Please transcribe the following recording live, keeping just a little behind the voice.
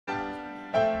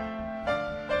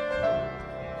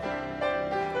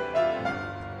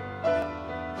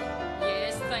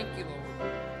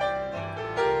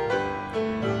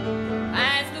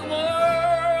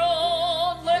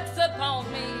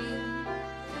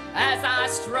as I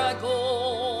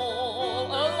struggle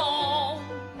along.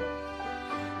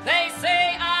 They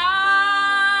say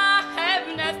I have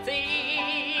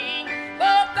nothing,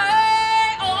 but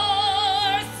they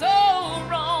are so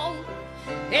wrong.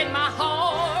 In my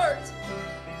heart,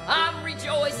 I'm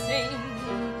rejoicing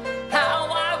how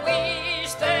I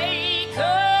wish they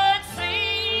could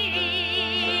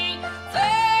see.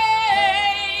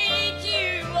 Thank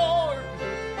you, Lord,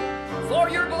 for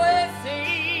your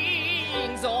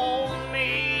blessings on me.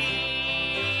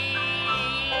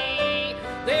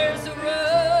 There's a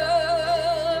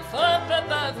roof up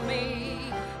above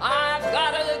me. I've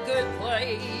got a good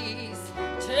place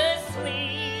to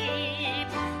sleep.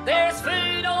 There's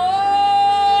food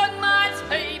on my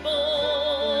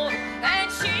table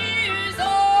and shoes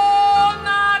on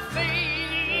my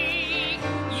feet.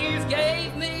 You've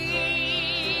gave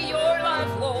me your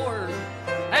life, Lord,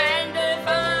 and a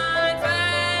fine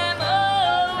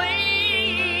family.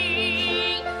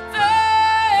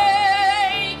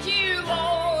 Thank you,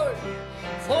 Lord,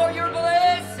 for your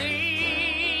blessings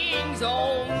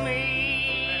on me.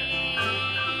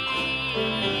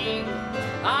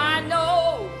 I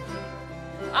know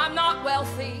I'm not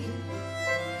wealthy,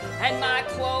 and my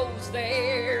clothes,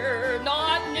 they're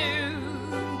not new.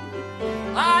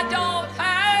 I don't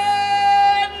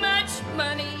have much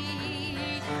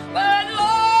money, but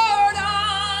Lord,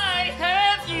 I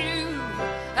have you.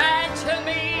 And to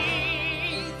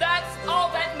me, that's all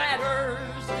that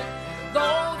matters,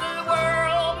 though the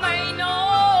world may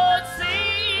not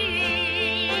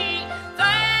see.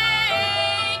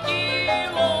 Thank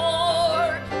you,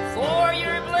 Lord, for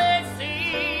your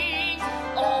blessings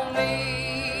on me.